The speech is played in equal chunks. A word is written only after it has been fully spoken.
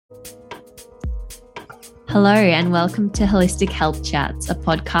Hello and welcome to Holistic Health Chats, a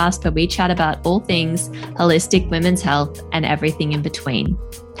podcast where we chat about all things holistic women's health and everything in between.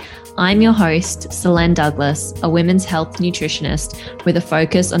 I'm your host, Selene Douglas, a women's health nutritionist with a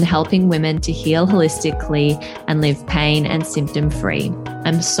focus on helping women to heal holistically and live pain and symptom-free.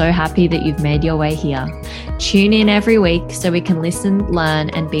 I'm so happy that you've made your way here. Tune in every week so we can listen, learn,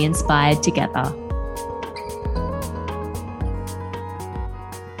 and be inspired together.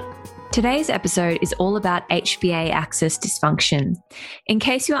 Today's episode is all about HPA axis dysfunction. In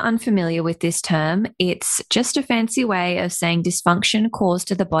case you are unfamiliar with this term, it's just a fancy way of saying dysfunction caused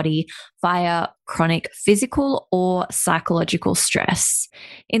to the body via chronic physical or psychological stress.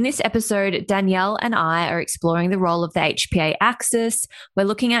 In this episode, Danielle and I are exploring the role of the HPA axis. We're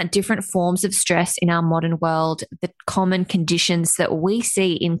looking at different forms of stress in our modern world, the common conditions that we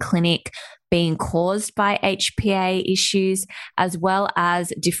see in clinic being caused by HPA issues, as well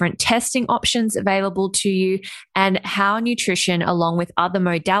as different testing options available to you, and how nutrition, along with other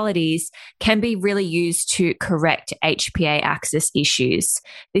modalities, can be really used to correct HPA axis issues.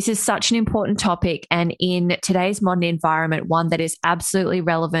 This is such an important topic, and in today's modern environment, one that is absolutely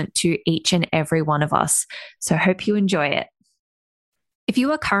relevant to each and every one of us. So I hope you enjoy it. If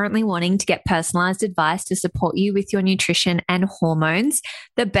you are currently wanting to get personalized advice to support you with your nutrition and hormones,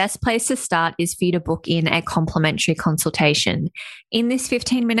 the best place to start is for you to book in a complimentary consultation. In this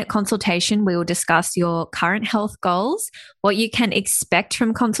 15-minute consultation, we will discuss your current health goals, what you can expect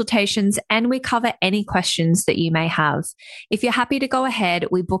from consultations, and we cover any questions that you may have. If you're happy to go ahead,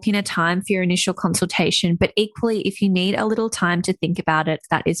 we book in a time for your initial consultation, but equally, if you need a little time to think about it,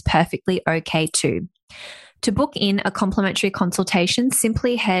 that is perfectly okay too. To book in a complimentary consultation,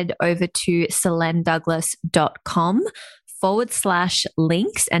 simply head over to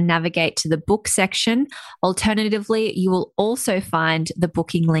selendouglas.com/links and navigate to the book section. Alternatively, you will also find the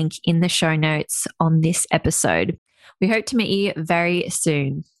booking link in the show notes on this episode. We hope to meet you very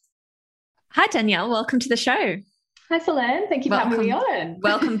soon. Hi, Danielle. Welcome to the show. Hi, Selene. Thank you for having me on.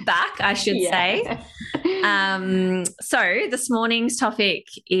 Welcome back, I should say. So this morning's topic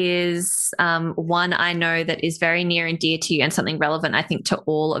is one I know that is very near and dear to you and something relevant, I think, to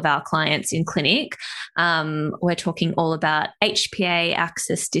all of our clients in clinic. We're talking all about HPA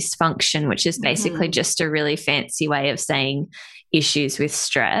axis dysfunction, which is basically just a really fancy way of saying issues with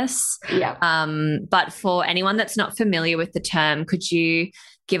stress. Yeah. But for anyone that's not familiar with the term, could you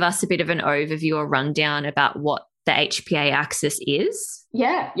give us a bit of an overview or rundown about what the HPA axis is?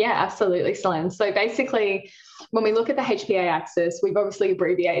 Yeah, absolutely, Selene. So basically, when we look at the HPA axis, we've obviously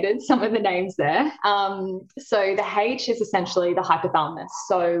abbreviated some of the names there. So the H is essentially the hypothalamus.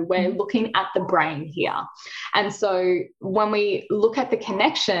 So we're looking at the brain here. And so when we look at the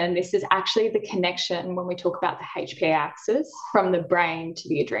connection, this is actually the connection when we talk about the HPA axis from the brain to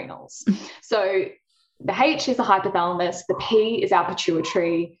the adrenals. So the H is the hypothalamus, the P is our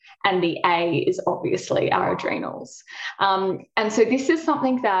pituitary, and the A is obviously our adrenals. And so this is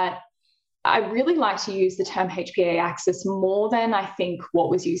something that I really like to use the term HPA axis more than I think what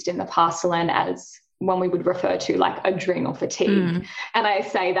was used in the past, Selene, as when we would refer to like adrenal fatigue. And I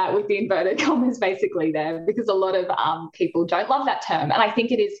say that with the inverted commas basically there, because a lot of people don't love that term. And I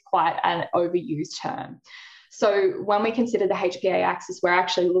think it is quite an overused term. So when we consider the HPA axis, we're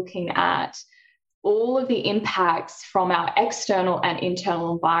actually looking at all of the impacts from our external and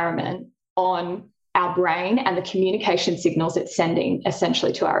internal environment on our brain and the communication signals it's sending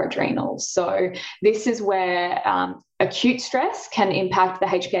essentially to our adrenals. So this is where acute stress can impact the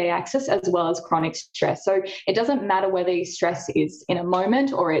HPA axis as well as chronic stress. So it doesn't matter whether stress is in a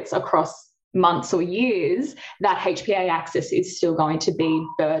moment or it's across months or years, that HPA axis is still going to be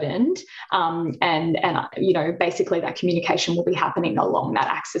burdened. And you know, basically that communication will be happening along that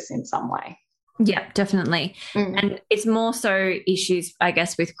axis in some way. Yeah, definitely. And it's more so issues, I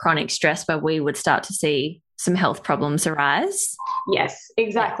guess, with chronic stress where we would start to see some health problems arise. Yes,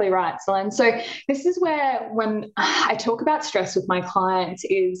 exactly right, Selene. So this is where when I talk about stress with my clients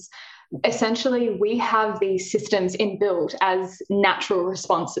is essentially we have these systems inbuilt as natural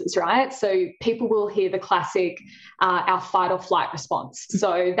responses, right? So people will hear the classic, our fight or flight response.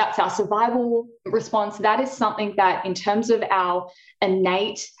 So that's our survival response. That is something that in terms of our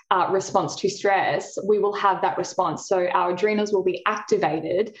innate response to stress, we will have that response. So our adrenals will be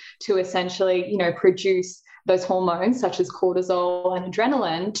activated to essentially, you know, produce those hormones such as cortisol and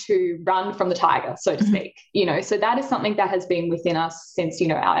adrenaline to run from the tiger, so to speak, you know, so that is something that has been within us since, you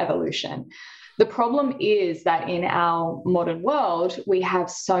know, our evolution. The problem is that in our modern world, we have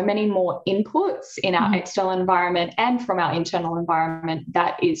so many more inputs in our external environment and from our internal environment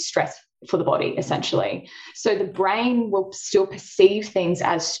that is stress for the body, essentially. So the brain will still perceive things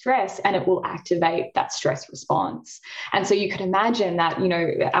as stress, and it will activate that stress response. And so you could imagine that,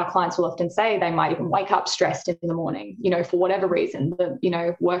 our clients will often say they might even wake up stressed in the morning, for whatever reason,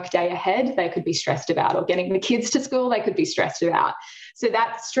 the, work day ahead, they could be stressed about, or getting the kids to school, they could be stressed about. So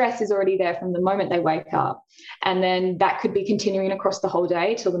that stress is already there from the moment they wake up. And then that could be continuing across the whole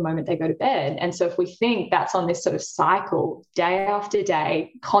day till the moment they go to bed. And so if we think that's on this sort of cycle, day after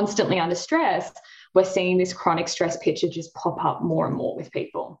day, constantly under stress, we're seeing this chronic stress picture just pop up more and more with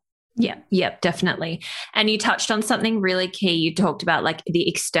people. Yeah, definitely. And you touched on something really key. You talked about like the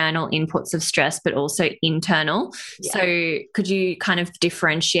external inputs of stress, but also internal. Yeah. So could you kind of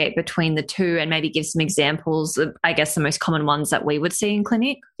differentiate between the two and maybe give some examples of, I guess, the most common ones that we would see in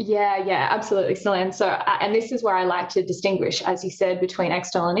clinic? Yeah, absolutely, Celine. So, and this is where I like to distinguish, as you said, between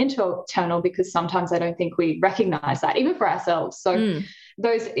external and internal, because sometimes I don't think we recognize that, even for ourselves. So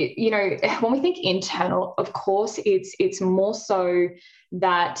those, when we think internal, of course, it's more so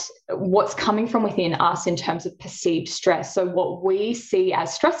that what's coming from within us in terms of perceived stress. So what we see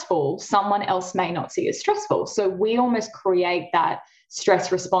as stressful, someone else may not see as stressful. So we almost create that stress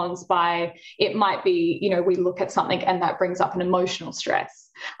response by, it might be, we look at something and that brings up an emotional stress,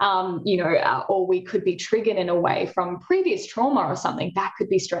 or we could be triggered in a way from previous trauma or something that could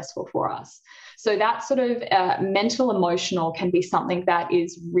be stressful for us. So that sort of mental, emotional can be something that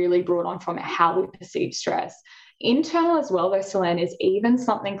is really brought on from how we perceive stress. Internal as well, though, Celine, is even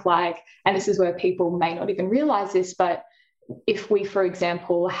something like, and this is where people may not even realize this, but if we, for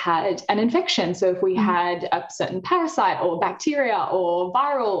example, had an infection, so if we had a certain parasite or bacteria or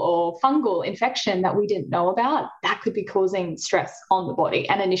viral or fungal infection that we didn't know about, that could be causing stress on the body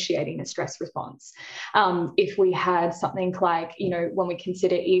and initiating a stress response. If we had something like, when we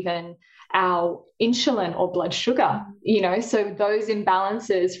consider even our insulin or blood sugar, so those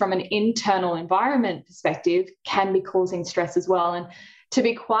imbalances from an internal environment perspective can be causing stress as well. And to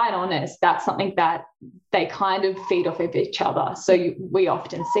be quite honest, that's something that they kind of feed off of each other. So we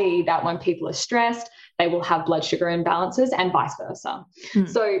often see that when people are stressed, they will have blood sugar imbalances and vice versa.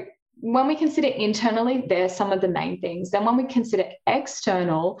 So when we consider internally, there's some of the main things. Then when we consider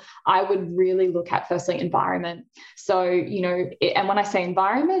external, I would really look at firstly environment. So, and when I say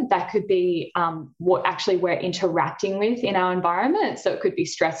environment, that could be what actually we're interacting with in our environment. So it could be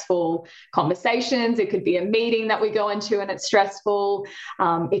stressful conversations. It could be a meeting that we go into and it's stressful.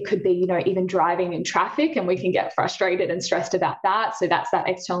 It could be, even driving in traffic and we can get frustrated and stressed about that. So that's that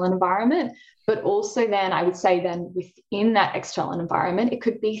external environment. But also then I would say then within that external environment, it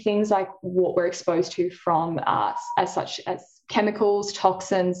could be things like what we're exposed to from as such as chemicals,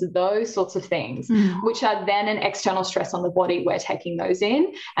 toxins, those sorts of things, which are then an external stress on the body. We're taking those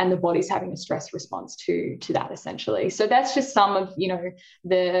in and the body's having a stress response to that essentially. So that's just some of,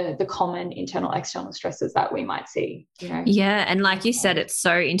 the common internal, external stresses that we might see, Yeah. And like you said, it's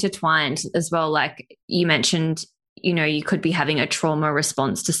so intertwined as well. Like you mentioned, you could be having a trauma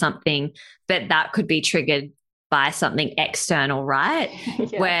response to something, but that could be triggered by something external, right?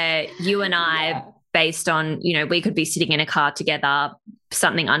 Yeah. Where you and I, based on, we could be sitting in a car together,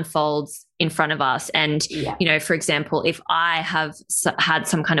 something unfolds in front of us. And, for example, if I have had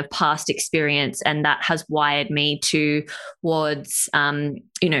some kind of past experience and that has wired me towards,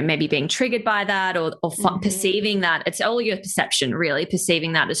 maybe being triggered by that or perceiving that, it's all your perception, really,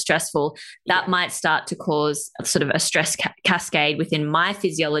 perceiving that as stressful, that might start to cause sort of a stress cascade within my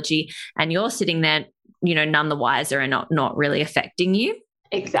physiology. And you're sitting there, none the wiser and not really affecting you.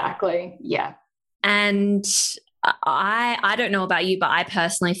 Exactly. Yeah. And I don't know about you, but I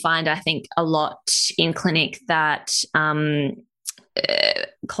personally find, I think a lot in clinic that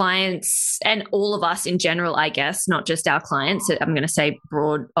clients and all of us in general, I guess, not just our clients, I'm going to say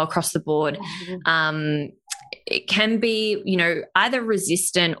broad across the board, it can be, either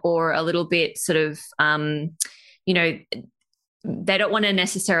resistant or a little bit sort of, they don't want to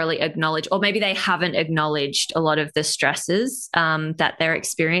necessarily acknowledge, or maybe they haven't acknowledged a lot of the stresses that they're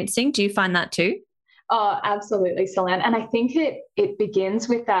experiencing. Do you find that too? Oh, absolutely, Celine. And I think it begins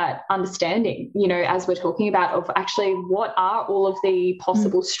with that understanding, as we're talking about, of actually what are all of the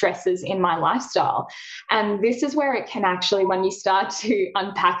possible stresses in my lifestyle. And this is where it can actually, when you start to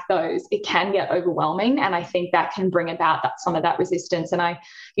unpack those, it can get overwhelming. And I think that can bring about some of that resistance. And I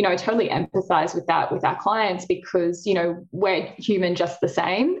totally empathize with that with our clients because, we're human just the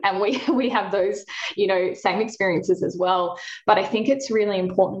same. And we have those, same experiences as well. But I think it's really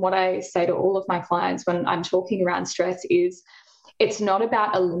important. What I say to all of my clients when I'm talking around stress is it's not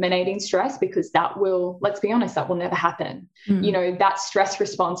about eliminating stress, because that will, let's be honest, that will never happen. You know, that stress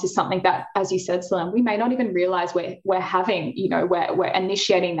response is something that, as you said, Salam, we may not even realize we're having, you know, we're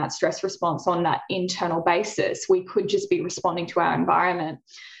initiating that stress response on that internal basis. We could just be responding to our environment.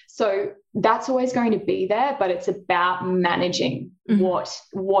 So that's always going to be there, but it's about managing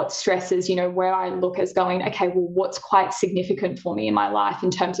what stresses, you know, where I look as going, okay, well, what's quite significant for me in my life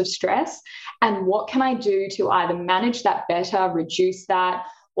in terms of stress, and what can I do to either manage that better, reduce that,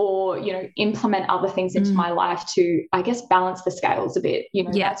 or, you know, implement other things into my life to, I guess, balance the scales a bit. You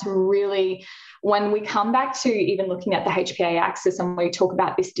know, that's really, when we come back to even looking at the HPA axis and we talk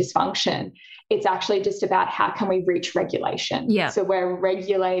about this dysfunction, it's actually just about how can we reach regulation. So we're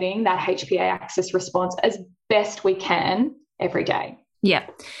regulating that HPA axis response as best we can every day.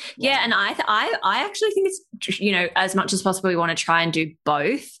 And I actually think it's, you know, as much as possible we want to try and do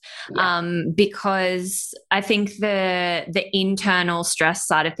both, because I think the internal stress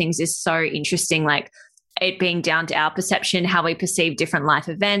side of things is so interesting, like it being down to our perception, how we perceive different life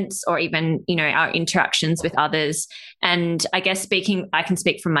events, or even, you know, our interactions with others. And I guess I can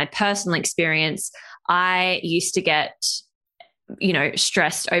speak from my personal experience. I used to get, you know,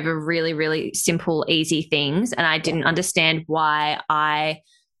 stressed over really, really simple, easy things. And I didn't understand why I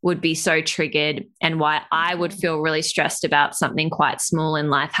would be so triggered and why I would feel really stressed about something quite small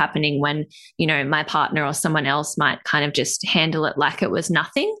in life happening when, you know, my partner or someone else might kind of just handle it like it was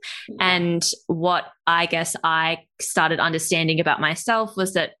nothing. And what I guess I started understanding about myself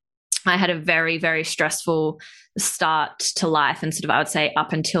was that I had a very, very stressful start to life, and sort of, I would say,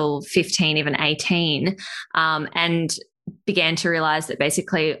 up until 15, even 18, and began to realize that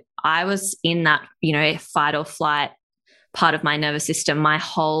basically I was in that, you know, fight or flight part of my nervous system my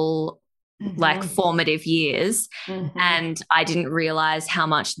whole like formative years. And I didn't realize how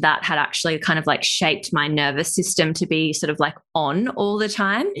much that had actually kind of like shaped my nervous system to be sort of like on all the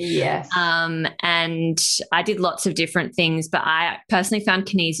time. And I did lots of different things, but I personally found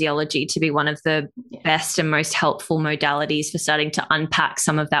kinesiology to be one of the best and most helpful modalities for starting to unpack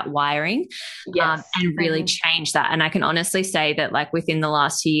some of that wiring and really change that. And I can honestly say that, like, within the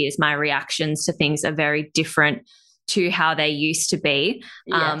last few years, my reactions to things are very different to how they used to be.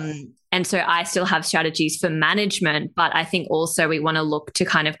 And so I still have strategies for management, but I think also we want to look to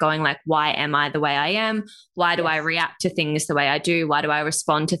kind of going like, why am I the way I am? Why do I react to things the way I do? Why do I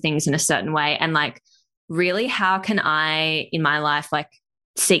respond to things in a certain way? And like, really, how can I in my life like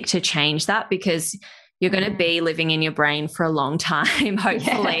seek to change that? Because you're going to be living in your brain for a long time,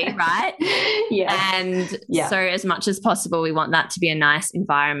 hopefully, right? And so as much as possible, we want that to be a nice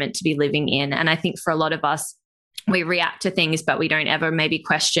environment to be living in. And I think for a lot of us, we react to things, but we don't ever maybe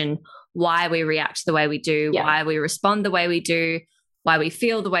question why we react the way we do, why we respond the way we do, why we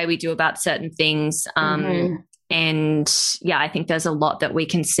feel the way we do about certain things. And I think there's a lot that we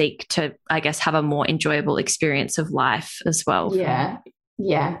can seek to, I guess, have a more enjoyable experience of life as well.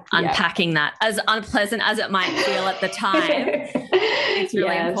 Unpacking that, as unpleasant as it might feel at the time, it's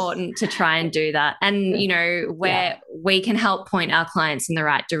really important to try and do that. And, you know, where we can help point our clients in the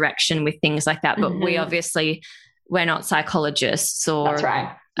right direction with things like that, but we're not psychologists or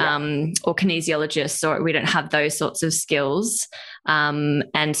or kinesiologists, or we don't have those sorts of skills.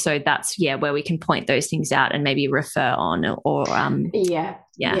 And so that's where we can point those things out and maybe refer on or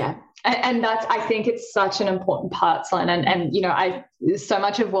And that's, I think it's such an important part, Selene. And, you know, so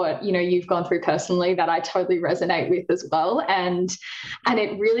much of what, you know, you've gone through personally that I totally resonate with as well. And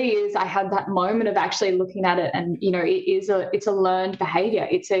it really is, I had that moment of actually looking at it and, you know, it's a learned behavior.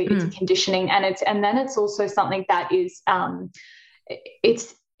 It's a conditioning, and then it's also something that is,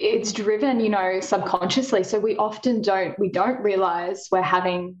 it's driven, you know, subconsciously. So we often don't realize we're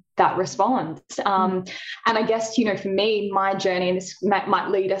having that response. And I guess, you know, for me, my journey, and this might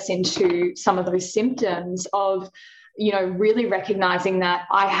lead us into some of those symptoms of, you know, really recognizing that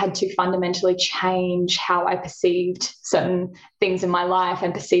I had to fundamentally change how I perceived certain things in my life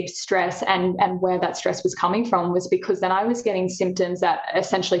and perceived stress, and where that stress was coming from was because then I was getting symptoms that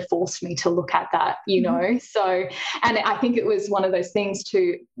essentially forced me to look at that, you know. So, and I think it was one of those things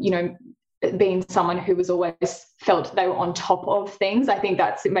to, you know, being someone who was always felt they were on top of things. I think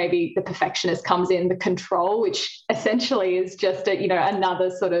that's maybe the perfectionist comes in, the control, which essentially is just a, you know, another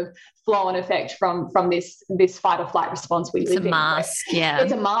sort of flow-on effect from this fight or flight response we live in. It's a mask,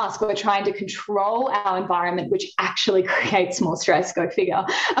 It's a mask. We're trying to control our environment, which actually creates more stress, go figure.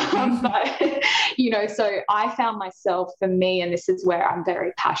 But, you know, so I found myself, for me, and this is where I'm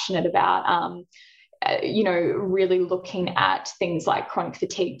very passionate about, you know, really looking at things like chronic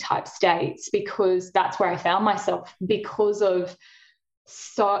fatigue type states, because that's where I found myself because of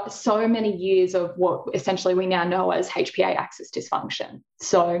so many years of what essentially we now know as HPA axis dysfunction.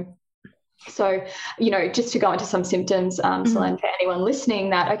 So, just to go into some symptoms, Selene, for anyone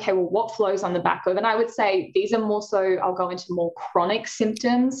listening that, okay, well, what flows on the back of, and I would say these are more so, I'll go into more chronic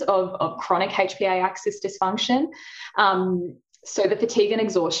symptoms of chronic HPA axis dysfunction. So the fatigue and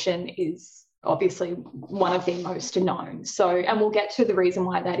exhaustion is obviously one of the most known. So, and we'll get to the reason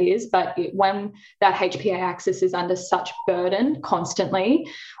why that is, but when that HPA axis is under such burden constantly,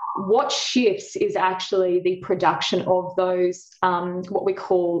 what shifts is actually the production of those, what we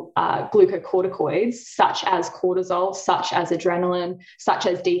call glucocorticoids, such as cortisol, such as adrenaline, such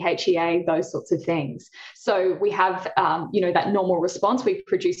as DHEA, those sorts of things. So we have, that normal response. We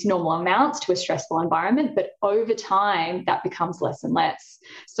produce normal amounts to a stressful environment, but over time, that becomes less and less.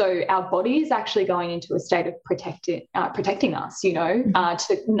 So our body is actually going into a state of protecting us,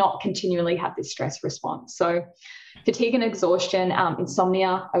 to not continually have this stress response. So fatigue and exhaustion,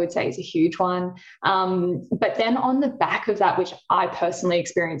 insomnia, I would say, is a huge one. But then on the back of that, which I personally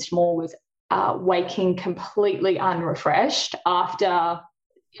experienced more, was waking completely unrefreshed after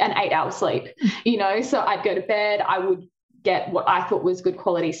an 8-hour sleep. So I'd go to bed, I would get what I thought was good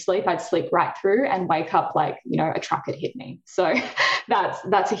quality sleep. I'd sleep right through and wake up like, a truck had hit me. So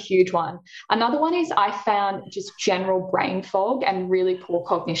that's a huge one. Another one is I found just general brain fog and really poor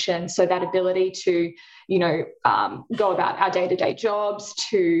cognition. So that ability to, go about our day-to-day jobs,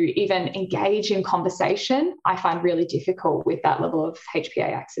 to even engage in conversation, I find really difficult with that level of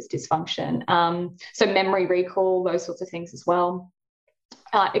HPA axis dysfunction. So memory recall, those sorts of things as well.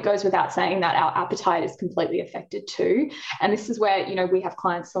 It goes without saying that our appetite is completely affected too. And this is where, we have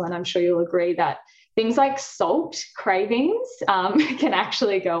clients, and I'm sure you'll agree, that things like salt cravings can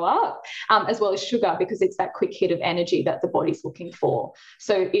actually go up, as well as sugar, because it's that quick hit of energy that the body's looking for.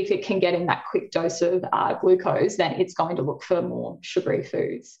 So if it can get in that quick dose of glucose, then it's going to look for more sugary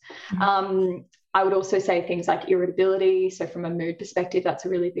foods. I would also say things like irritability. So from a mood perspective, that's a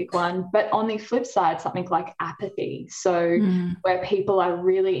really big one. But on the flip side, something like apathy. So where people are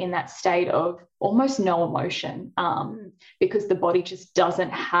really in that state of almost no emotion, because the body just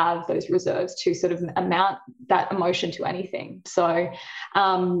doesn't have those reserves to sort of amount that emotion to anything. So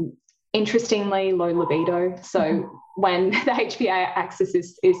interestingly, low libido. So when the HPA axis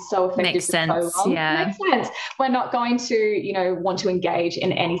is so affected makes sense, for so long, makes sense. We're not going to, want to engage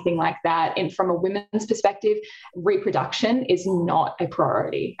in anything like that. And from a women's perspective, reproduction is not a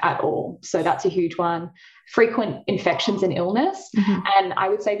priority at all. So that's a huge one. Frequent infections and illness. And I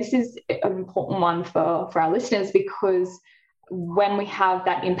would say this is an important one for our listeners, because when we have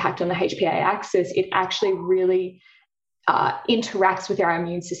that impact on the HPA axis, it actually really interacts with our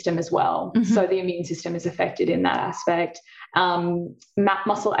immune system as well. So the immune system is affected in that aspect.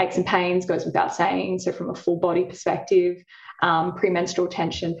 Muscle aches and pains goes without saying. So from a full body perspective, premenstrual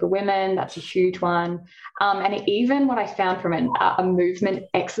tension for women, that's a huge one. And even what I found from a movement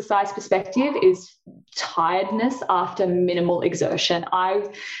exercise perspective is tiredness after minimal exertion. I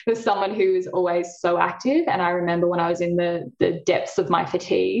was someone who was always so active, and I remember when I was in the depths of my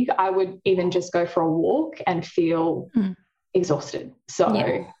fatigue, I would even just go for a walk and feel exhausted. So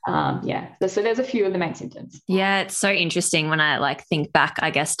so there's a few of the main symptoms. Yeah, it's so interesting when I think back, I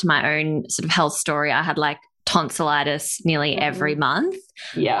guess, to my own sort of health story. I had tonsillitis nearly every month.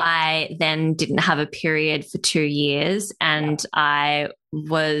 I then didn't have a period for 2 years, and I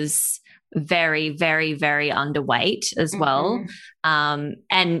was very, very, very underweight as well.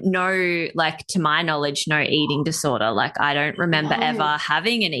 And no, to my knowledge, no eating disorder. I don't remember ever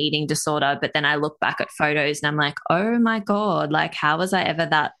having an eating disorder, but then I look back at photos and I'm like, oh my God, how was I ever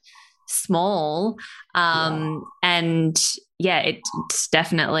that small? And it's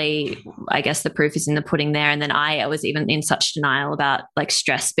definitely, I guess the proof is in the pudding there. And then I was even in such denial about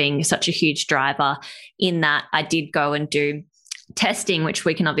stress being such a huge driver, in that I did go and do testing, which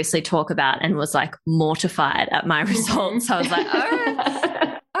we can obviously talk about, and was mortified at my results. I was like, oh my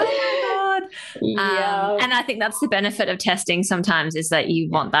God. And I think that's the benefit of testing sometimes, is that you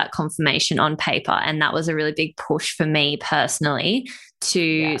want that confirmation on paper. And that was a really big push for me personally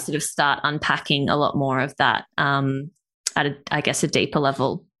to sort of start unpacking a lot more of that at a deeper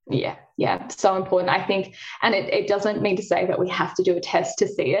level. Yeah, so important, I think. And it doesn't mean to say that we have to do a test to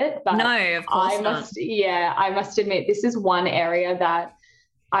see it, but no, of course not. I must admit, this is one area that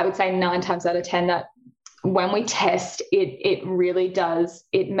I would say 9 times out of 10 that when we test, it really does,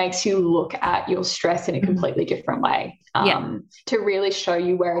 it makes you look at your stress in a completely different way, to really show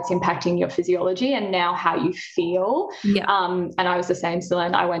you where it's impacting your physiology and now how you feel. And I was the same,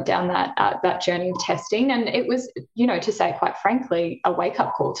 Selene. I went down that journey of testing, and it was, to say quite frankly, a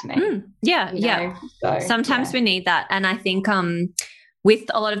wake-up call to me. So, sometimes we need that. And I think with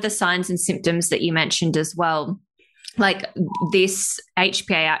a lot of the signs and symptoms that you mentioned as well, like this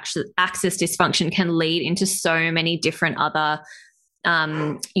HPA axis dysfunction can lead into so many different other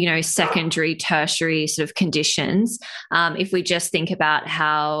secondary, tertiary sort of conditions. If we just think about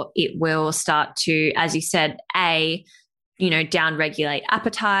how it will start to, as you said, down-regulate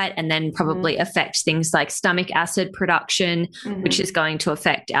appetite, and then probably affect things like stomach acid production, which is going to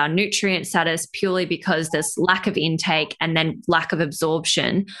affect our nutrient status purely because there's lack of intake and then lack of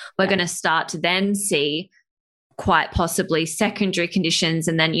absorption. We're going to start to then see quite possibly secondary conditions,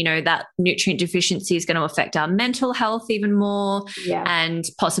 and then that nutrient deficiency is going to affect our mental health even more, and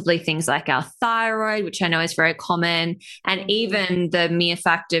possibly things like our thyroid, which I know is very common, and even the mere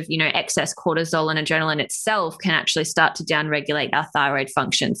fact of excess cortisol and adrenaline itself can actually start to downregulate our thyroid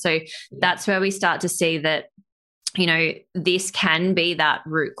function. So that's where we start to see that this can be that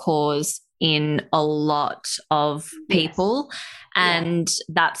root cause in a lot of people. And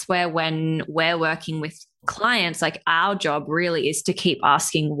that's where, when we're working with clients, like, our job really is to keep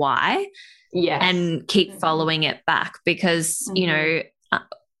asking why and keep following it back, because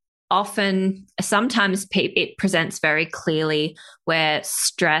sometimes it presents very clearly where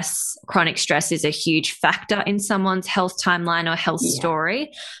chronic stress is a huge factor in someone's health timeline or health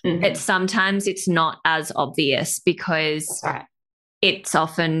story. Sometimes it's not as obvious because it's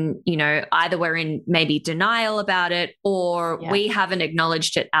often, either we're in maybe denial about it, or we haven't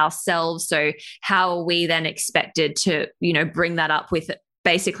acknowledged it ourselves. So how are we then expected to, bring that up with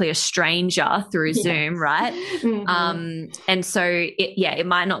basically a stranger through Zoom, right? And so it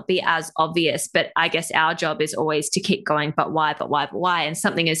might not be as obvious, but I guess our job is always to keep going, but why? And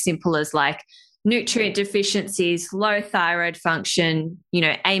something as simple as like nutrient deficiencies, low thyroid function,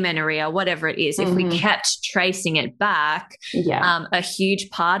 amenorrhea, whatever it is, if we kept tracing it back, a huge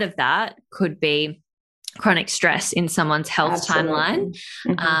part of that could be chronic stress in someone's health timeline.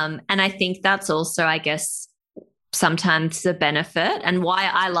 And I think that's also, I guess, sometimes the benefit, and why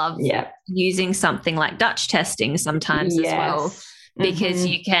I love using something like Dutch testing sometimes as well, because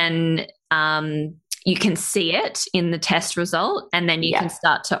you can see it in the test result, and then you can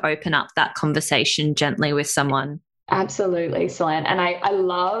start to open up that conversation gently with someone. Absolutely, Celeste. And I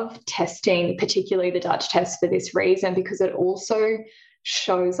love testing, particularly the Dutch test, for this reason, because it also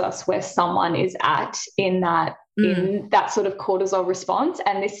shows us where someone is at in that sort of cortisol response.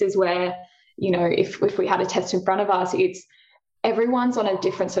 And this is where, if we had a test in front of us, everyone's on a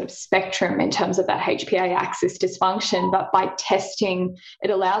different sort of spectrum in terms of that HPA axis dysfunction. But by testing,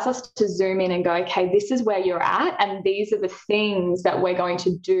 it allows us to zoom in and go, okay, this is where you're at, and these are the things that we're going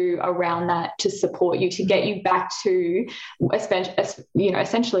to do around that to support you, to get you back to,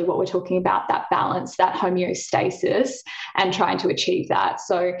 essentially what we're talking about, that balance, that homeostasis, and trying to achieve that.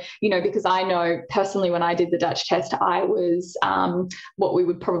 So, because I know personally, when I did the Dutch test, I was what we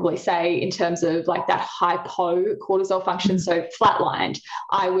would probably say in terms of like that hypo cortisol function. So flatlined.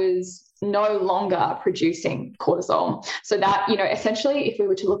 I was no longer producing cortisol. So that, essentially, if we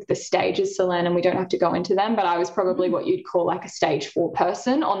were to look at the stages, Selene, and we don't have to go into them, but I was probably what you'd call like a stage 4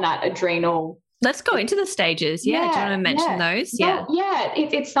 person on that adrenal. Let's go into the stages. Do you want to mention those?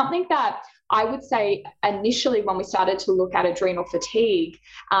 It's something that I would say initially, when we started to look at adrenal fatigue,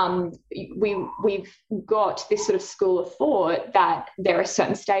 we've got this sort of school of thought that there are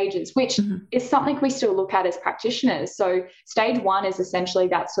certain stages, which is something we still look at as practitioners. So stage 1 is essentially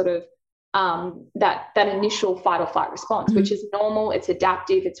that sort of that initial fight or flight response, which is normal, it's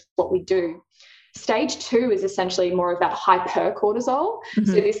adaptive, it's what we do. Stage 2 is essentially more of that hypercortisol.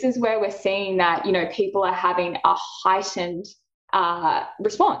 So this is where we're seeing that, people are having a heightened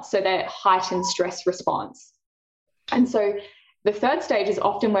response, so their heightened stress response. And so the third stage is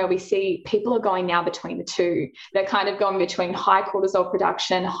often where we see people are going now between the two. They're kind of going between high cortisol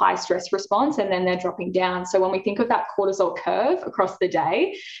production, high stress response, and then they're dropping down. So when we think of that cortisol curve across the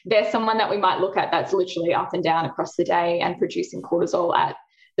day, there's someone that we might look at that's literally up and down across the day and producing cortisol at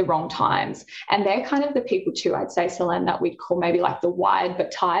the wrong times. And they're kind of the people too, I'd say, Selene, that we'd call maybe like the wired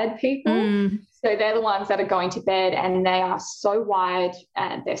but tired people. So they're the ones that are going to bed and they are so wired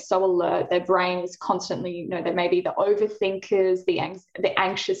and they're so alert. Their brain is constantly, they may be the overthinkers, the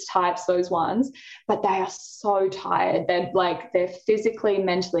anxious types, those ones, but they are so tired. They're physically,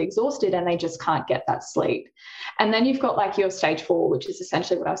 mentally exhausted, and they just can't get that sleep. And then you've got like your stage 4, which is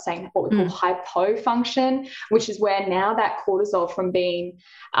essentially what I was saying, what we call hypofunction, which is where now that cortisol, from being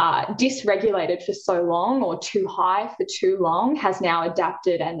dysregulated for so long or too high for too long, has now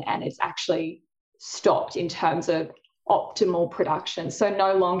adapted and it's actually stopped in terms of optimal production. So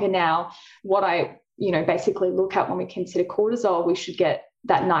no longer now what I basically look at when we consider cortisol, we should get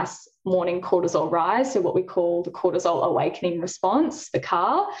that nice morning cortisol rise, so what we call the cortisol awakening response, the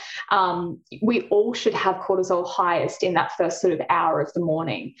CAR. We all should have cortisol highest in that first sort of hour of the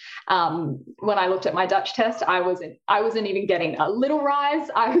morning. When I looked at my Dutch test, I wasn't even getting a little rise.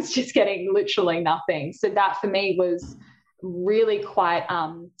 I was just getting literally nothing. So that for me was really quite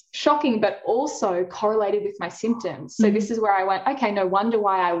shocking, but also correlated with my symptoms. So this is where I went, okay, no wonder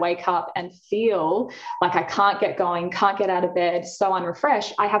why I wake up and feel like I can't get going, can't get out of bed, so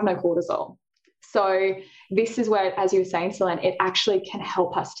unrefreshed. I have no cortisol. So this is where, as you were saying, Selene, it actually can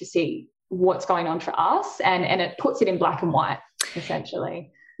help us to see what's going on for us, and it puts it in black and white,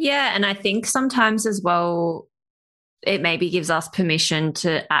 essentially. Yeah, and I think sometimes as well, it maybe gives us permission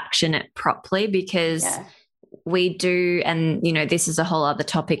to action it properly, because we do, and you know, this is a whole other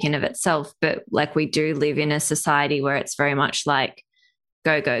topic in of itself, but like we do live in a society where it's very much like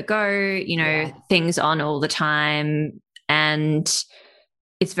go, go, go, you know, things on all the time. And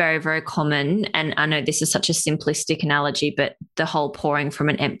it's very, very common. And I know this is such a simplistic analogy, but the whole pouring from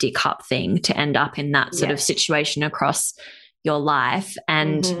an empty cup thing to end up in that sort of situation across your life,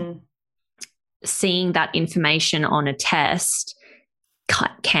 and seeing that information on a test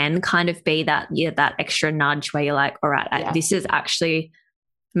can kind of be that that extra nudge where you're like, all right, this is actually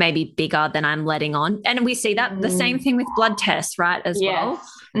maybe bigger than I'm letting on. And we see that the same thing with blood tests, right, as well,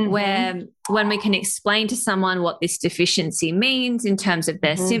 where when we can explain to someone what this deficiency means in terms of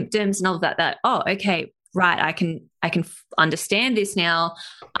their symptoms and all of that, oh, okay, right, I can understand this now.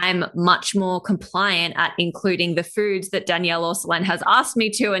 I'm much more compliant at including the foods that Danielle or Selene has asked me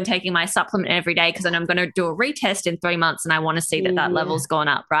to, and taking my supplement every day, because then I'm going to do a retest in 3 months and I want to see that level's gone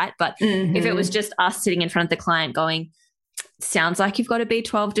up, right? But if it was just us sitting in front of the client going, sounds like you've got a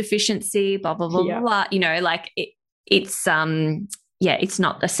B12 deficiency, blah, blah, blah, blah, you know, like it's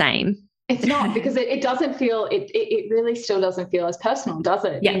not the same. It's not, because it doesn't feel, it really still doesn't feel as personal, does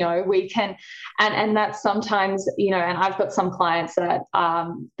it? You know, we can, and that's sometimes, you know, and I've got some clients that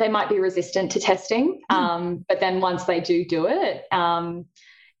they might be resistant to testing, but then once they do it,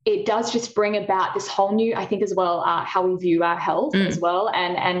 it does just bring about this whole new, I think as well, how we view our health as well.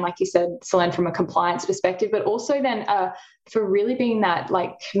 And like you said, Selene, from a compliance perspective, but also then for really being that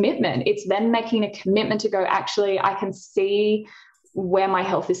like commitment, it's then making a commitment to go, actually, I can see where my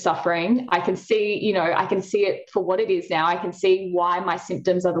health is suffering. I can see, you know, I can see it for what it is now. I can see why my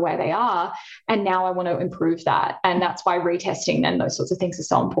symptoms are the way they are. And now I want to improve that. And that's why retesting and those sorts of things are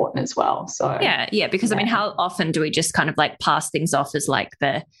so important as well. So because I mean, how often do we just kind of like pass things off as like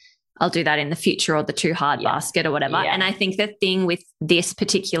I'll do that in the future, or the too hard basket or whatever. And I think the thing with this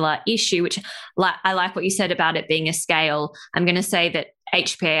particular issue, which I like what you said about it being a scale, I'm going to say that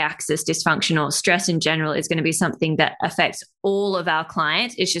HPA axis dysfunction or stress in general is going to be something that affects all of our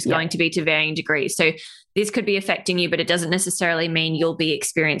clients. It's just going to be to varying degrees. So this could be affecting you, but it doesn't necessarily mean you'll be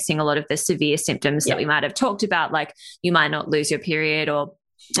experiencing a lot of the severe symptoms that we might have talked about, like you might not lose your period or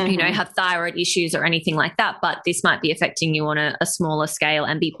you know, have thyroid issues or anything like that, but this might be affecting you on a smaller scale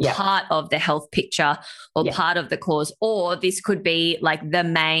and be part of the health picture or part of the cause. Or this could be like the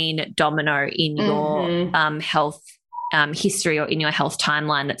main domino in your health history or in your health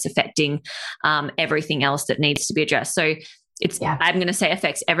timeline that's affecting everything else that needs to be addressed. So it's, I'm going to say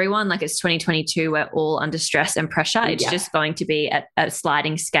affects everyone. Like it's 2022, we're all under stress and pressure. It's just going to be at a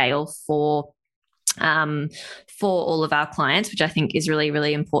sliding scale for all of our clients, which I think is really,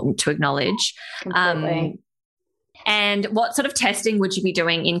 really important to acknowledge. And what sort of testing would you be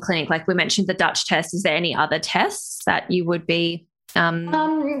doing in clinic? Like we mentioned the Dutch test. Is there any other tests that you would be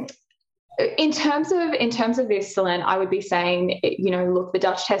in terms of this, Selene, I would be saying, you know, look, the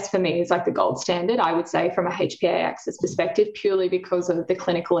Dutch test for me is like the gold standard, I would say, from a HPA axis perspective, purely because of the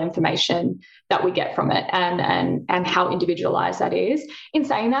clinical information that we get from it and how individualized that is. In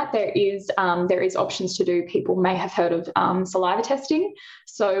saying that, there is options to do. People may have heard of saliva testing.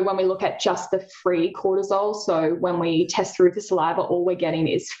 So when we look at just the free cortisol, so when we test through the saliva, all we're getting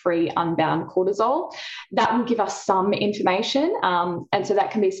is free unbound cortisol. That will give us some information. And so that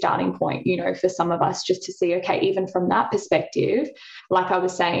can be a starting point, you know, for some of us, just to see, okay, even from that perspective, like I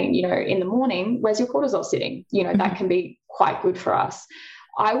was saying, you know, in the morning, where's your cortisol sitting? You know, that can be quite good for us.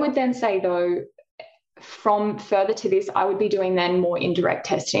 I would then say, though, from further to this, I would be doing then more indirect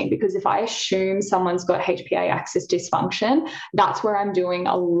testing, because if I assume someone's got HPA axis dysfunction, that's where I'm doing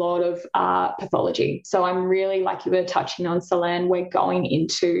a lot of pathology. So I'm really, like you were touching on, Selene, we're going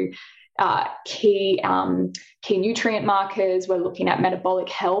into key nutrient markers. We're looking at metabolic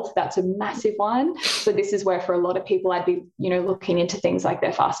health. That's a massive one. So this is where for a lot of people I'd be, looking into things like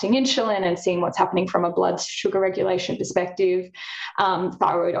their fasting insulin and seeing what's happening from a blood sugar regulation perspective.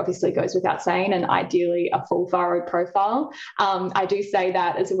 Thyroid obviously goes without saying, and ideally a full thyroid profile. I do say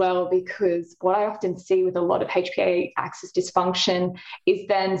that as well because what I often see with a lot of HPA axis dysfunction is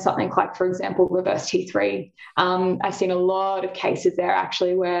then something like, for example, reverse T3. I've seen a lot of cases there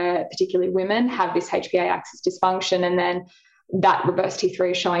actually where particularly women have this HPA axis dysfunction, and then that reverse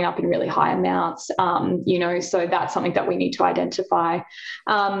T3 is showing up in really high amounts, so that's something that we need to identify.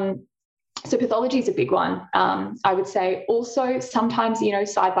 So pathology is a big one. I would say also sometimes,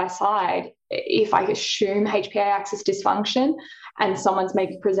 side by side, if I assume HPA axis dysfunction and someone's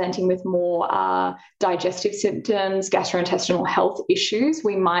maybe presenting with more digestive symptoms, gastrointestinal health issues,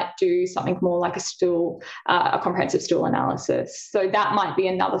 we might do something more like a comprehensive stool analysis. So that might be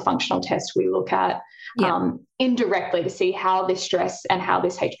another functional test we look at indirectly to see how this stress and how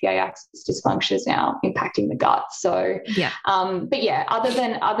this HPA axis dysfunction is now impacting the gut. So, but yeah, other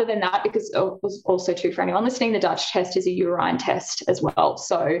than that, because also too, for anyone listening, the Dutch test is a urine test as well.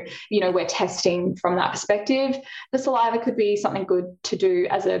 So, we're testing from that perspective. The saliva could be something good to do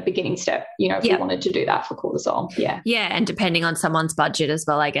as a beginning step, if you wanted to do that for cortisol. Yeah. Yeah. And depending on someone's budget as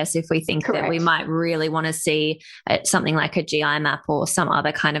well, I guess, if we think that we might really want to see something like a GI map or some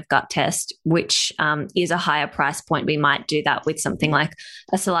other kind of gut test, which is a higher price point, we might do that with something like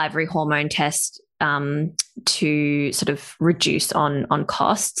a salivary hormone test to sort of reduce on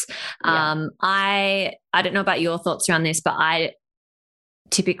costs. I don't know about your thoughts around this, but I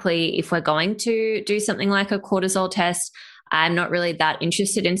typically, if we're going to do something like a cortisol test, I'm not really that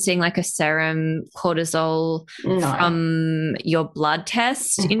interested in seeing like a serum cortisol from your blood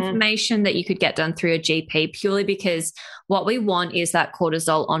test information that you could get done through a GP, purely because what we want is that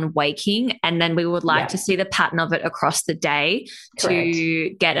cortisol on waking, and then we would like to see the pattern of it across the day to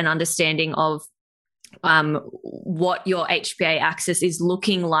get an understanding of what your HPA axis is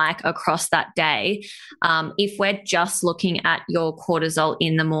looking like across that day. If we're just looking at your cortisol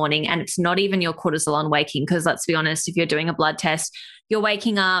in the morning and it's not even your cortisol on waking, because let's be honest, if you're doing a blood test, you're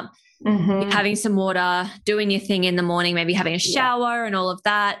waking up, you're having some water, doing your thing in the morning, maybe having a shower and all of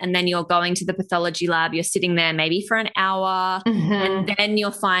that, and then you're going to the pathology lab, you're sitting there maybe for an hour, and then you're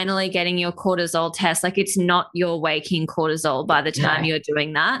finally getting your cortisol test. Like, it's not your waking cortisol by the time you're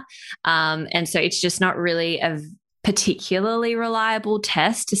doing that. And so it's just not really a particularly reliable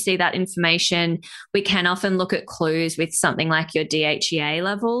test to see that information. We can often look at clues with something like your DHEA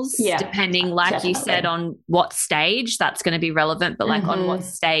levels, depending, like you said, on what stage that's going to be relevant, but like on what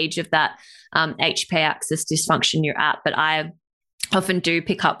stage of that HPA axis dysfunction you're at. But I often do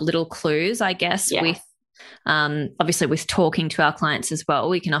pick up little clues, I guess, with obviously with talking to our clients as well,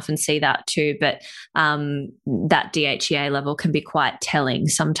 we can often see that too, but that DHEA level can be quite telling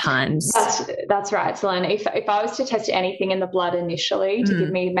sometimes. That's right, Selene. If I was to test anything in the blood initially to give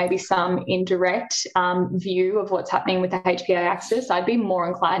me maybe some indirect view of what's happening with the HPA axis, I'd be more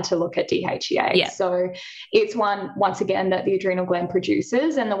inclined to look at DHEA. So it's one, once again, that the adrenal gland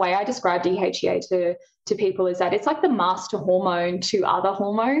produces, and the way I describe DHEA to people is that it's like the master hormone to other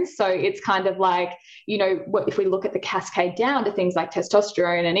hormones. So it's kind of like, if we look at the cascade down to things like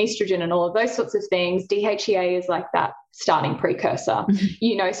testosterone and estrogen and all of those sorts of things, DHEA is like that starting precursor.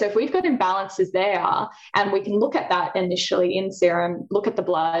 So if we've got imbalances there, and we can look at that initially in serum, look at the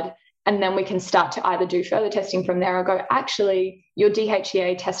blood, and then we can start to either do further testing from there or go, actually, your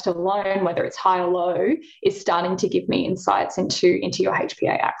DHEA test alone, whether it's high or low, is starting to give me insights into your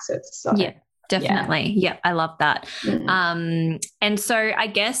HPA axis. So definitely. Yeah, I love that. And so I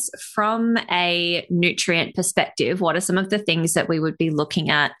guess from a nutrient perspective, what are some of the things that we would be looking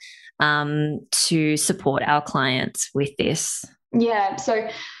at to support our clients with this? Yeah, so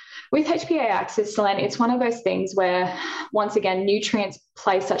with HPA axis, Selene, it's one of those things where, once again, nutrients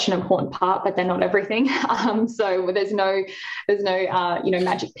play such an important part, but they're not everything. So there's no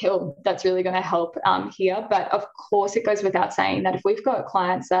magic pill that's really going to help here. But of course, it goes without saying that if we've got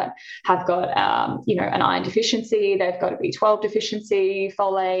clients that have got an iron deficiency, they've got a B12 deficiency,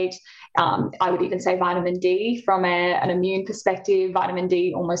 folate. I would even say vitamin D from an immune perspective, vitamin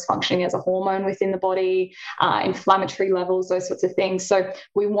D almost functioning as a hormone within the body, inflammatory levels, those sorts of things. So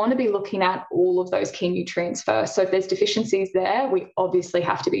we want to be looking at all of those key nutrients first. So if there's deficiencies there, we obviously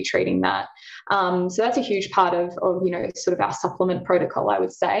have to be treating that. So that's a huge part of sort of our supplement protocol, I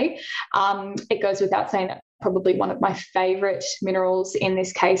would say. It goes without saying that probably one of my favorite minerals in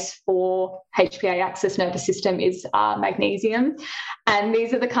this case for HPA axis nervous system is magnesium. And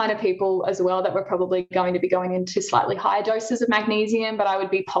these are the kind of people as well that we're probably going to be going into slightly higher doses of magnesium, but I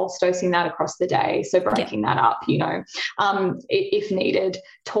would be pulse dosing that across the day. So breaking that up, if needed.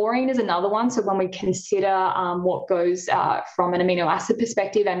 Taurine is another one. So when we consider what goes from an amino acid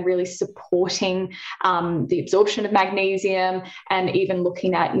perspective and really supporting the absorption of magnesium, and even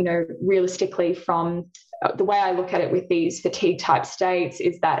looking at, realistically from the way I look at it with these fatigue type states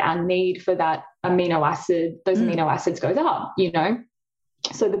is that our need for that amino acid, those amino acids goes up,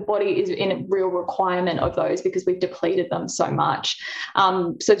 So the body is in a real requirement of those because we've depleted them so much.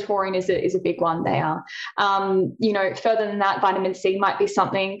 So taurine is a big one there. Further than that, vitamin C might be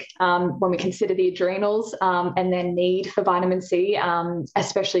something when we consider the adrenals and their need for vitamin C,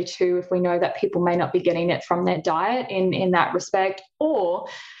 especially too if we know that people may not be getting it from their diet in that respect. Or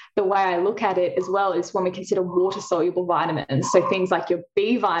the way I look at it as well is when we consider water-soluble vitamins. So things like your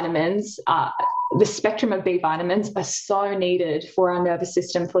B vitamins, the spectrum of B vitamins are so needed for our nervous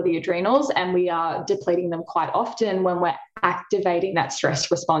system, for the adrenals, and we are depleting them quite often when we're activating that stress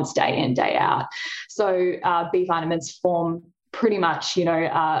response day in, day out. So B vitamins form pretty much,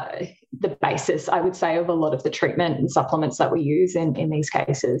 the basis, I would say, of a lot of the treatment and supplements that we use in these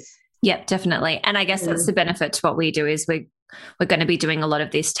cases. Yep, definitely. And I guess that's the benefit to what we do is we're going to be doing a lot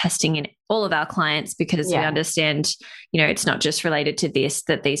of this testing in all of our clients because we understand, it's not just related to this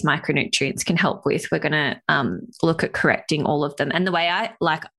that these micronutrients can help with. We're going to look at correcting all of them. And the way I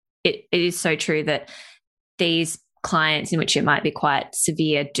like it is so true that these clients in which it might be quite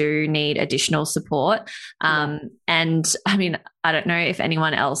severe do need additional support. And I mean, I don't know if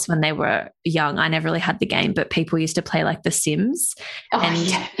anyone else when they were young, I never really had the game, but people used to play like The Sims.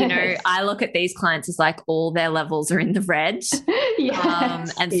 I look at these clients as like all their levels are in the red.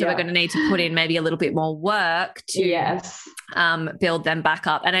 And so we're going to need to put in maybe a little bit more work to build them back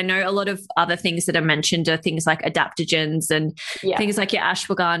up. And I know a lot of other things that are mentioned are things like adaptogens and things like your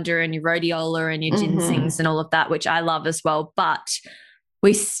ashwagandha and your rhodiola and your ginsengs and all of that, which I love as well. But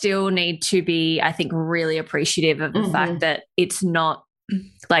we still need to be, I think, really appreciative of the fact that it's not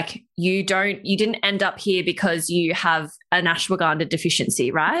like you didn't end up here because you have an ashwagandha deficiency,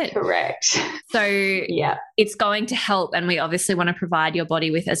 right? Correct. So it's going to help, and we obviously want to provide your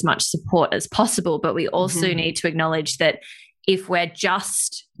body with as much support as possible, but we also need to acknowledge that if we're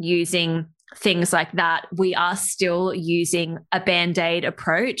just using things like that, we are still using a Band-Aid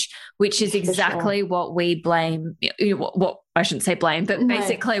approach, which is exactly what we blame, what I shouldn't say blame, but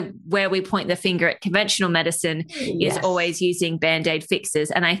basically where we point the finger at conventional medicine is always using Band-Aid fixes.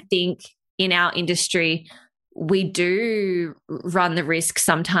 And I think in our industry, we do run the risk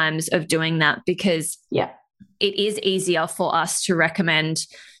sometimes of doing that because it is easier for us to recommend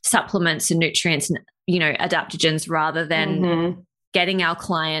supplements and nutrients and, adaptogens rather than getting our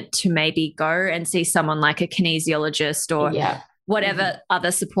client to maybe go and see someone like a kinesiologist or whatever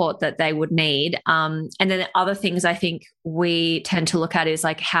other support that they would need. And then the other things I think we tend to look at is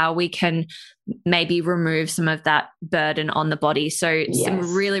like how we can maybe remove some of that burden on the body. So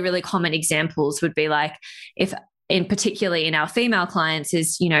some really, really common examples would be like particularly in our female clients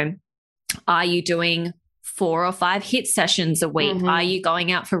is, are you doing 4 or 5 HIIT sessions a week? Are you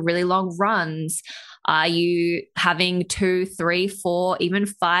going out for really long runs? Are you having 2, 3, 4, even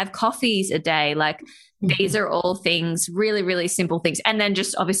 5 coffees a day? Like these are all things, really, really simple things. And then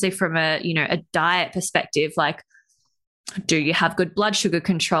just obviously from a diet perspective, like do you have good blood sugar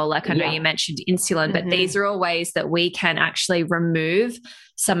control? Like I know you mentioned insulin, but these are all ways that we can actually remove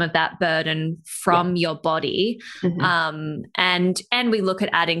some of that burden from your body. And we look at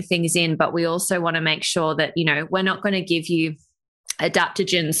adding things in, but we also want to make sure that, we're not going to give you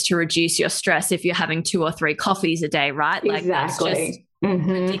adaptogens to reduce your stress if you're having 2 or 3 coffees a day, right? Like that's just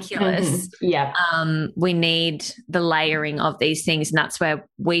ridiculous. We need the layering of these things, and that's where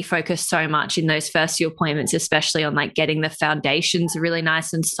we focus so much in those first few appointments, especially on like getting the foundations really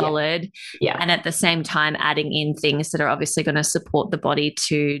nice and solid, and at the same time adding in things that are obviously going to support the body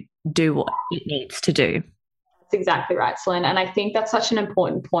to do what it needs to do. Exactly right, Celine. And I think that's such an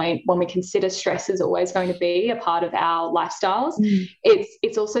important point when we consider stress is always going to be a part of our lifestyles.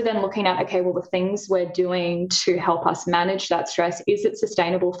 It's also then looking at, okay, well, the things we're doing to help us manage that stress, is it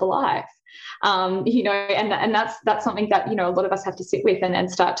sustainable for life? And that's something that, a lot of us have to sit with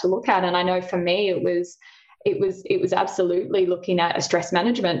and start to look at. And I know for me, it was absolutely looking at a stress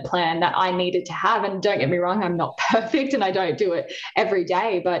management plan that I needed to have. And don't get me wrong, I'm not perfect and I don't do it every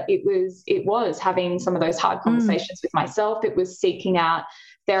day, but it was having some of those hard conversations with myself. It was seeking out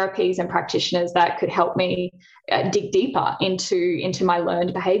therapies and practitioners that could help me dig deeper into my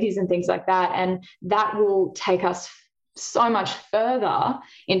learned behaviors and things like that. And that will take us so much further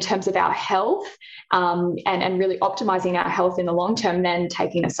in terms of our health, and really optimizing our health in the long term than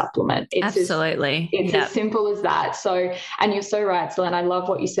taking a supplement. It's Absolutely. It's as simple as that. So, and you're so right, Selene. I love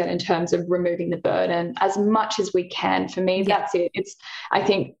what you said in terms of removing the burden as much as we can. For me, that's it. I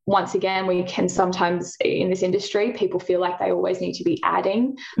think once again, we can sometimes in this industry, people feel like they always need to be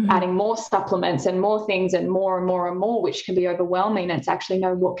adding more supplements and more things and more and more and more, which can be overwhelming. And it's actually,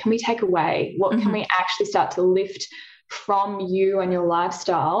 no, what can we take away? What can we actually start to lift from you and your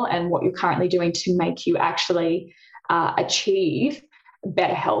lifestyle and what you're currently doing to make you actually achieve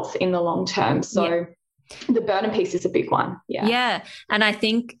better health in the long term? So the burden piece is a big one. Yeah. And I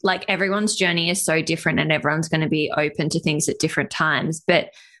think like everyone's journey is so different and everyone's going to be open to things at different times.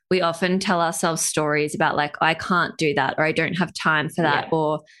 But we often tell ourselves stories about like, I can't do that, or I don't have time for that,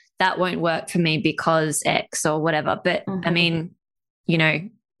 or that won't work for me because X or whatever. But I mean, you know,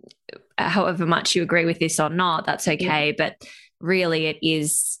 however much you agree with this or not, that's okay. But really it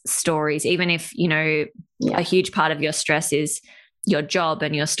is stories. Even if, you know, a huge part of your stress is your job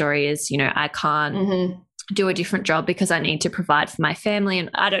and your story is, you know, I can't do a different job because I need to provide for my family, and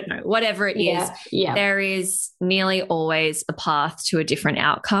I don't know, whatever it is, there is nearly always a path to a different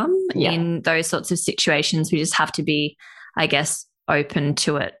outcome in those sorts of situations. We just have to be, I guess, open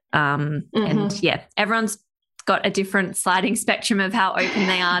to it. And everyone's got a different sliding spectrum of how open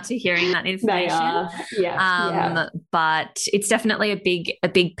they are to hearing that information. They are. But it's definitely a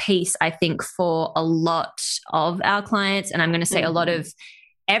big piece, I think, for a lot of our clients. And I'm going to say a lot of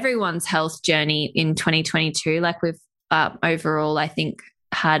everyone's health journey in 2022. Like we've overall, I think,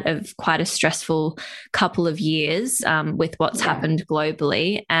 had quite a stressful couple of years with what's happened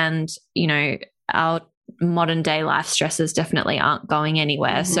globally. And, you know, our modern day life stresses definitely aren't going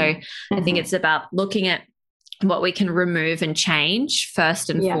anywhere. So I think it's about looking at what we can remove and change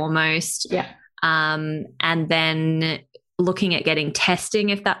first and foremost. And then looking at getting testing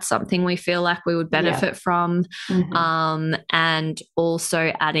if that's something we feel like we would benefit from. And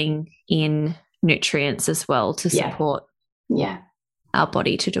also adding in nutrients as well to support our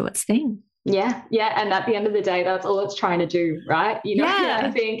body to do its thing. Yeah. And at the end of the day, that's all it's trying to do, right? You know,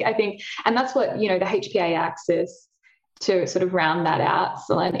 I think, and that's what, you know, the HPA axis, to sort of round that out,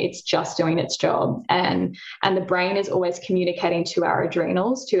 Selene, it's just doing its job. And the brain is always communicating to our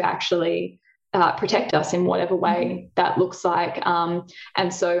adrenals to actually protect us in whatever way that looks like.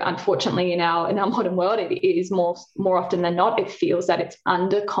 And so unfortunately in our modern world, it is more often than not, it feels that it's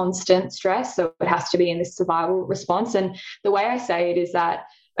under constant stress. So it has to be in this survival response. And the way I say it is that,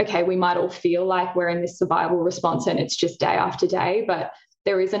 okay, we might all feel like we're in this survival response and it's just day after day, but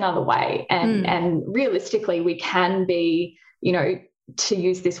there is another way. And realistically, we can be, you know, to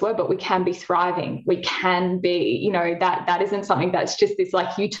use this word, but we can be thriving. We can be, you know, that isn't something that's just this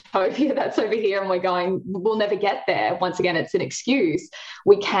like utopia that's over here and we're going, we'll never get there. Once again, it's an excuse.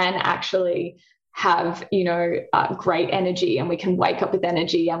 We can actually have, you know, great energy, and we can wake up with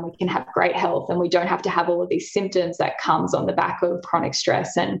energy, and we can have great health, and we don't have to have all of these symptoms that comes on the back of chronic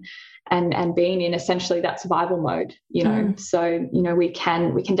stress and being in essentially that survival mode, you know. So, you know, we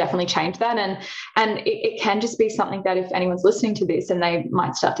can definitely change that. And it can just be something that if anyone's listening to this and they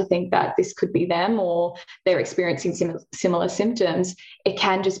might start to think that this could be them or they're experiencing similar symptoms, it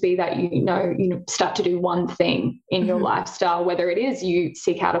can just be that, you know, start to do one thing in your lifestyle, whether it is you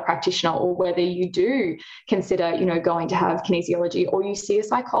seek out a practitioner or whether you do consider, you know, going to have kinesiology, or you see a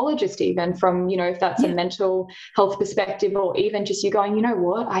psychologist even from, you know, if that's a mental health perspective, or even just you going, you know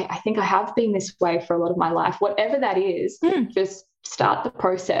what, I think I have been this way for a lot of my life, whatever that is, just start the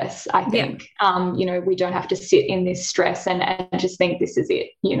process. I think, you know, we don't have to sit in this stress and just think this is it,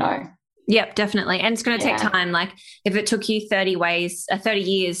 you know. Yep, definitely. And it's going to take time. Like if it took you 30 years,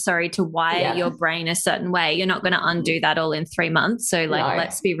 to wire your brain a certain way, you're not going to undo that all in 3 months. So like,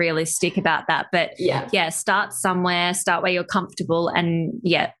 let's be realistic about that. But start somewhere, start where you're comfortable, and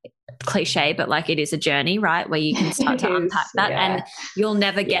cliche, but like it is a journey, right, where you can start to unpack that, and you'll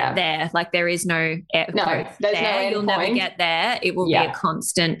never get there. Like there is no you'll never get there. It will be a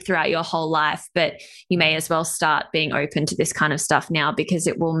constant throughout your whole life, but you may as well start being open to this kind of stuff now, because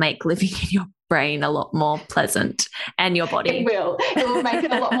it will make living in your brain a lot more pleasant, and your body. It will make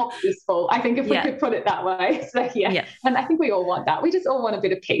it a lot more peaceful, I think, if we could put it that way. So and I think we all want that. We just all want a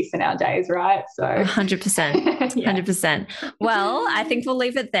bit of peace in our days, right? So 100%. Well, I think we'll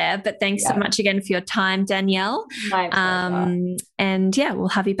leave it there, but thanks so much again for your time, Danielle. And we'll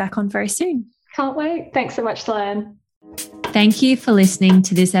have you back on very soon. Can't wait. Thanks so much, Selene. Thank you for listening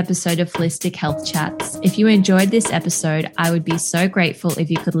to this episode of Holistic Health Chats. If you enjoyed this episode, I would be so grateful if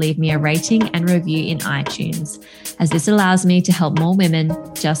you could leave me a rating and review in iTunes, as this allows me to help more women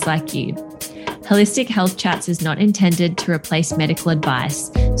just like you. Holistic Health Chats is not intended to replace medical advice,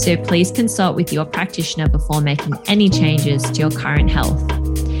 so please consult with your practitioner before making any changes to your current health.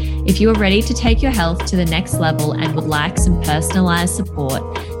 If you are ready to take your health to the next level and would like some personalized support,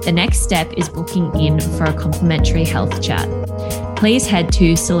 the next step is booking in for a complimentary health chat. Please head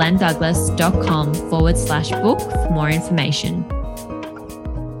to selendouglas.com/book for more information.